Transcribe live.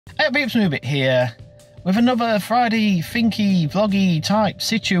Hey, it's Moobit here with another Friday thinky vloggy type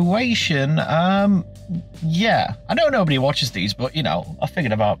situation. Yeah, I know nobody watches these, but you know, I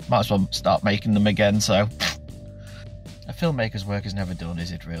figured might as well start making them again. So a filmmaker's work is never done,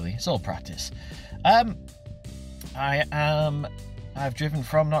 is it really? It's all practice. I've driven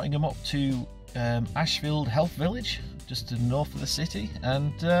from Nottingham up to Ashfield Health Village, just to the north of the city,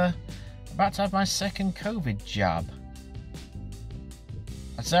 and about to have my second COVID jab.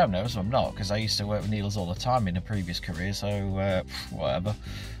 I'd say I'm nervous, but I'm not, because I used to work with needles all the time in a previous career, so whatever.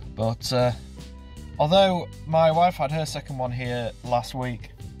 But although my wife had her second one here last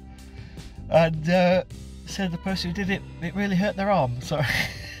week, and said the person who did it really hurt their arm, so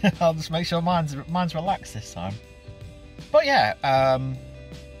I'll just make sure mine's relaxed this time. But yeah,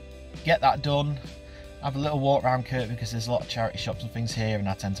 get that done. Have a little walk around Kirkby because there's a lot of charity shops and things here, and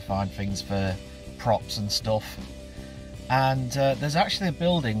I tend to find things for props and stuff. And there's actually a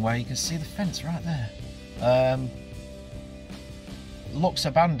building where you can see the fence right there. Looks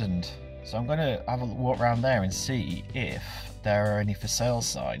abandoned, so I'm going to have a walk around there and see if there are any for sale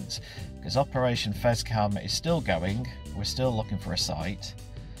signs, because Operation Fezcam is still going. We're still looking for a site,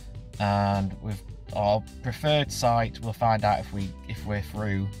 and with our preferred site, we'll find out if we're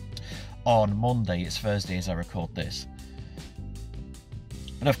through on Monday. It's Thursday as I record this.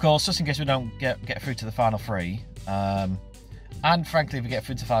 And of course, just in case we don't get through to the final three, and frankly, if we get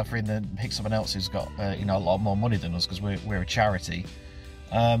through to the final three and then pick someone else who's got you know, a lot more money than us, because we're a charity,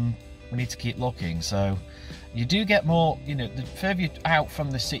 we need to keep looking. So you do get more, you know, the further you out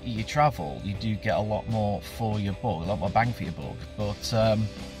from the city you travel, you do get a lot more for your buck, a lot more bang for your buck. But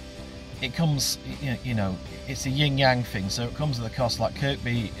it comes, you know, it's a yin-yang thing, so it comes at a cost. Like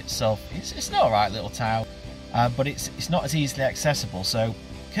Kirkby itself, it's an alright little town, but it's not as easily accessible. So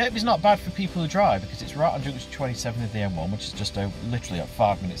Kirkby's not bad for people who drive, because it's right on junction 27 of the M1, which is just literally at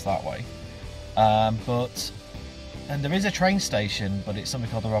 5 minutes that way. And there is a train station, but it's something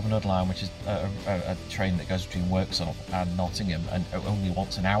called the Robin Hood line, which is a train that goes between Worksop and Nottingham, and only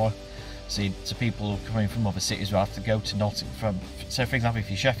once an hour. So people coming from other cities will have to go to Nottingham. So for example, if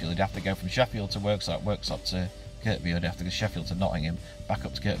you're Sheffield, you'd have to go from Sheffield to Worksop, Worksop to Kirkby, you'd have to go Sheffield to Nottingham, back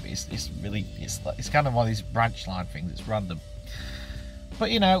up to Kirkby. It's kind of one of these branch line things. It's random,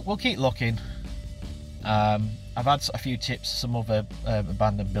 but you know, we'll keep looking. I've had a few tips, some other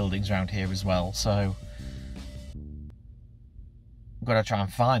abandoned buildings around here as well, so I'm going to try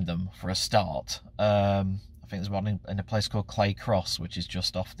and find them for a start. I think there's one in a place called Clay Cross, which is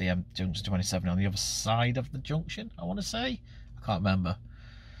just off the junction 27 on the other side of the junction, I want to say. I can't remember.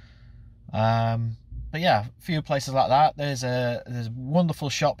 But yeah, a few places like that. There's a wonderful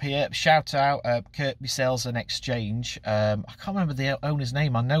shop here. Shout out Kirkby Sales and Exchange. I can't remember the owner's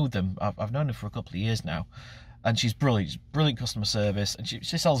name. I know them. I've known her for a couple of years now. And she's brilliant customer service, and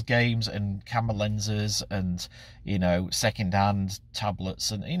she sells games and camera lenses and, you know, second-hand tablets,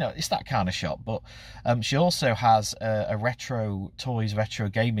 and, you know, it's that kind of shop. But she also has a retro toys, retro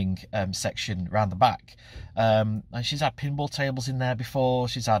gaming section around the back, and she's had pinball tables in there before.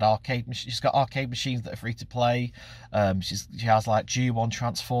 She's got arcade machines that are free to play. She has like G1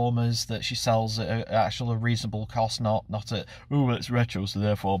 Transformers that she sells at a reasonable cost, not at, oh, well, it's retro, so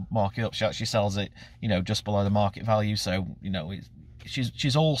therefore mark it up. She actually sells it, you know, just below the market value. So, you know,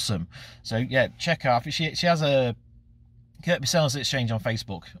 she's awesome. So yeah, check her out. She has a Kirkby Sales Exchange on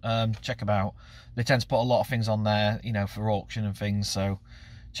Facebook. Check them out. They tend to put a lot of things on there, you know, for auction and things. So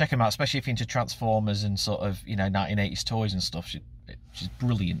check them out, especially if you're into Transformers and sort of, you know, 1980s toys and stuff. She's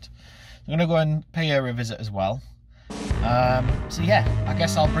brilliant. I'm gonna go and pay her a visit as well. So yeah, I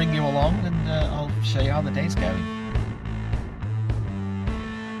guess I'll bring you along, and I'll show you how the day's going.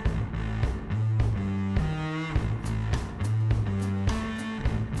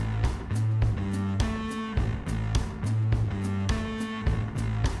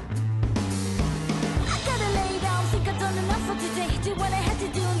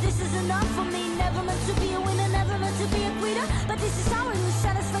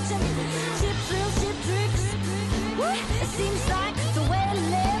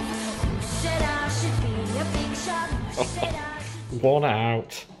 Worn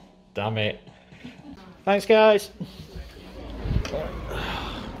out. Damn it. Thanks, guys.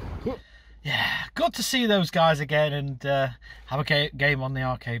 Yeah, good to see those guys again, and have a game on the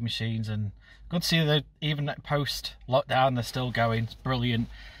arcade machines, and good to see that even post-lockdown they're still going. It's brilliant.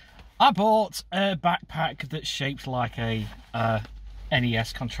 I bought a backpack that's shaped like a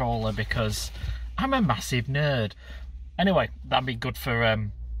NES controller because I'm a massive nerd. Anyway, that'd be good for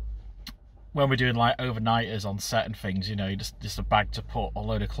when we're doing like overnighters on set and things, you know, just a bag to put a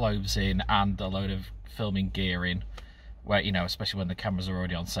load of clothes in and a load of filming gear in. where, you know, especially when the cameras are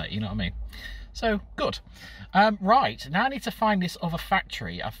already on set, you know what I mean? So, good. Right, now I need to find this other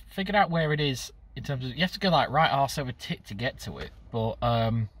factory. I've figured out where it is in terms of, you have to go like right arse over tit to get to it, but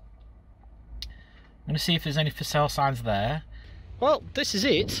I'm going to see if there's any for sale signs there. Well, this is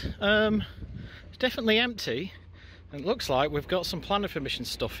it. It's definitely empty. It looks like we've got some planning permission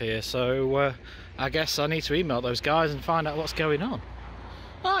stuff here, so I guess I need to email those guys and find out what's going on.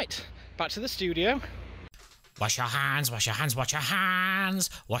 Right, back to the studio. Wash your hands, wash your hands, wash your hands.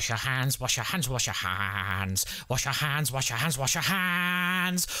 Wash your hands, wash your hands, wash your hands. Wash your hands, wash your hands, wash your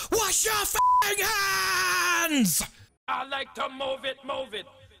hands. Wash your f***ing hands! I like to move it,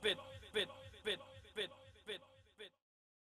 bit, bit.